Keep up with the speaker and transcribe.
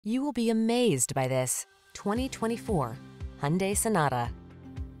You will be amazed by this 2024 Hyundai Sonata.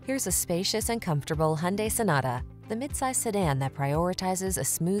 Here's a spacious and comfortable Hyundai Sonata, the midsize sedan that prioritizes a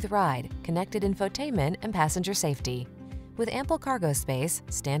smooth ride, connected infotainment, and passenger safety. With ample cargo space,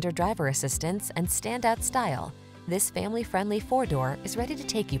 standard driver assistance, and standout style, this family-friendly four-door is ready to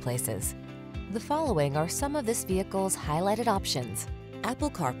take you places. The following are some of this vehicle's highlighted options: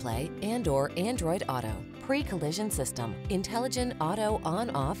 Apple CarPlay and/or Android Auto, pre-collision system, intelligent auto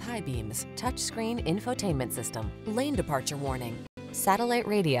on-off high beams, touchscreen infotainment system, lane departure warning, satellite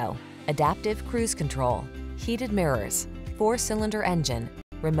radio, adaptive cruise control, heated mirrors, 4-cylinder engine,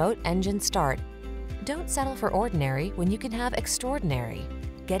 remote engine start. Don't settle for ordinary when you can have extraordinary.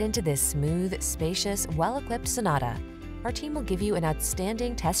 Get into this smooth, spacious, well-equipped Sonata. Our team will give you an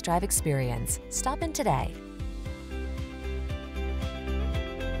outstanding test drive experience. Stop in today.